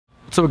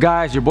What's up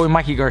guys, your boy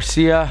Mikey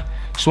Garcia.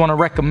 Just want to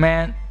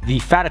recommend the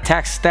Fat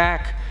Attack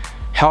Stack.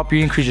 Help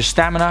you increase your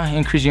stamina,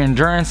 increase your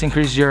endurance,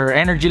 increase your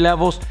energy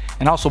levels,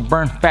 and also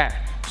burn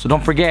fat. So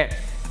don't forget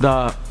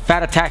the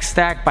Fat Attack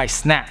Stack by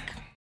Snack.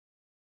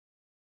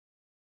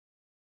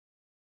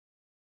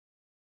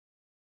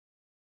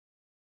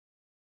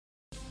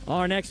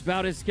 Our next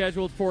bout is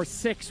scheduled for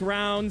 6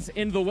 rounds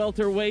in the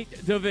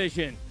welterweight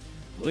division.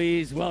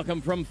 Please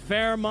welcome from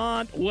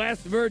Fairmont,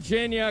 West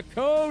Virginia,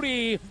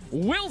 Cody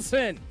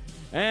Wilson.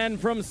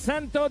 And from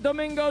Santo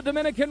Domingo,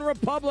 Dominican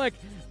Republic,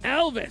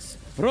 Elvis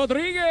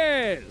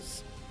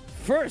Rodriguez.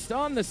 First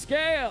on the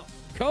scale,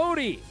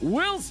 Cody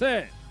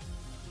Wilson.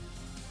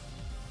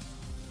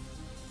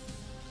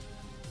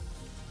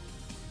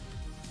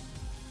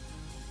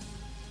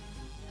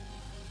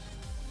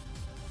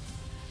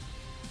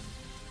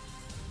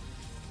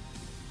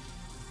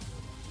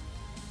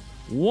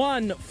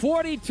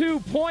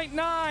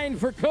 $142.9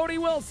 for Cody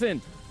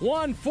Wilson.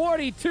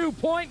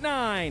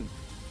 142.9.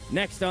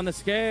 Next on the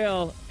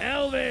scale,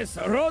 Elvis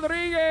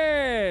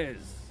Rodriguez.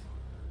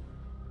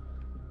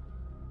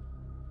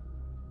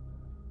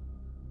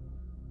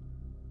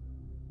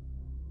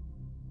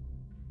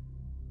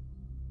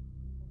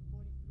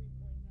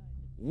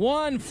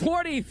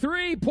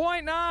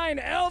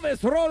 $143.9.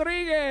 Elvis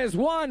Rodriguez.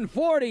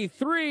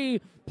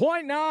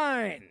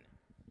 143.9.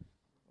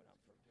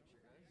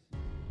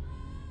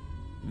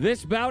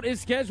 This bout is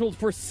scheduled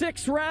for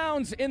 6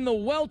 rounds in the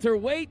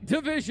welterweight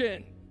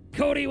division.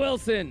 Cody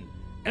Wilson,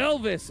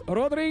 Elvis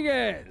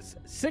Rodriguez.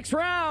 6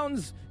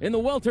 rounds in the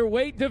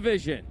welterweight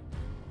division.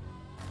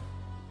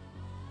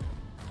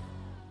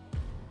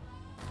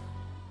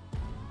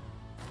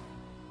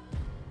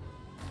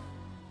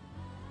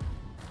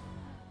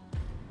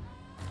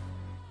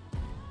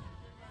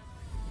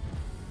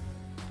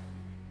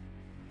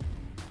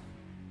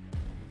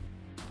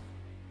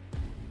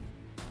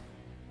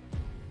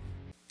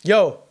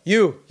 Yo,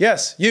 you,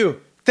 yes, you.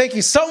 Thank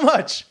you so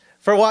much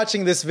for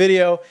watching this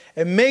video,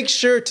 and make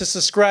sure to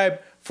subscribe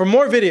for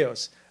more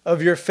videos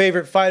of your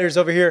favorite fighters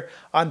over here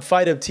on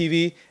Fight Up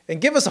TV,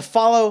 and give us a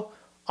follow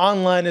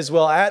online as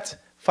well at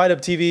Fight Up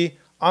TV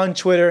on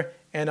Twitter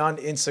and on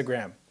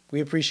Instagram.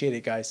 We appreciate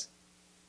it, guys.